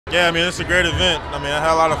Yeah, I mean, it's a great event. I mean, I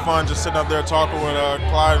had a lot of fun just sitting up there talking with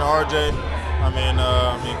Clyde and RJ. I mean,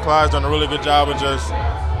 Clyde's done a really good job of just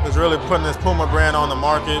really putting this Puma brand on the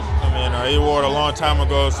market. I mean, he wore it a long time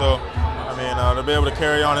ago, so to be able to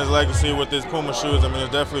carry on his legacy with his Puma shoes, I mean,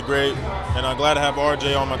 it's definitely great. And I'm glad to have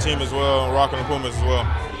RJ on my team as well, and rocking the Pumas as well.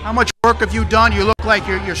 How much work have you done? You look like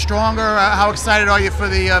you're stronger. How excited are you for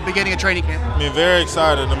the beginning of training camp? I mean, very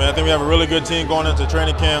excited. I mean, I think we have a really good team going into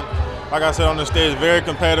training camp. Like I said on the stage, very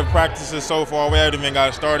competitive practices so far. We haven't even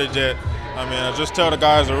got started yet. I mean, I just tell the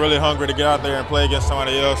guys are really hungry to get out there and play against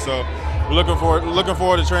somebody else. So we're looking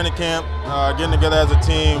forward to training camp, getting together as a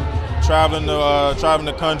team, traveling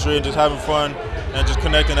the country, and just having fun and just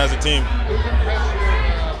connecting as a team.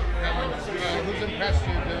 Who's impressed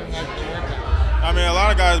you doing like the workout? I mean, a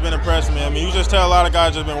lot of guys have been impressing me. I mean, you just tell a lot of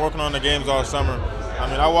guys just been working on the games all summer. I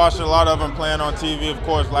mean, I watched a lot of them playing on TV, of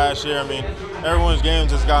course, last year. I mean, everyone's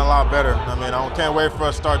games just gotten a lot better. I mean, I can't wait for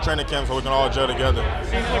us to start training camp so we can all gel together.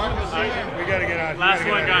 We got to get out. Last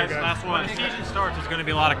one, guys. Last one. The season starts. There's going to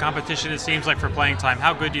be a lot of competition, it seems like, for playing time.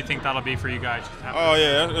 How good do you think that'll be for you guys? Oh,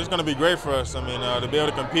 yeah, it's going to be great for us. I mean, to be able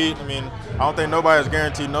to compete. I mean, I don't think nobody's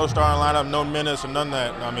guaranteed no starting lineup, no minutes, or none of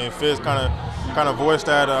that. I mean, Fizz kind of voiced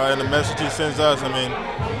that in the message he sends us. I mean,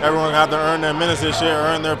 everyone have to earn their minutes this year,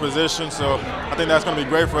 earn their position. So I think that's going to be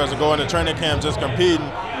great for us to go into training camp just competing,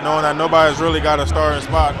 knowing that nobody's really got a starting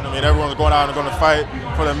spot. I mean, everyone's going out and going to fight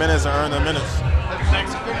for their minutes and earn their minutes.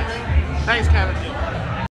 Thanks. Thanks, Kevin.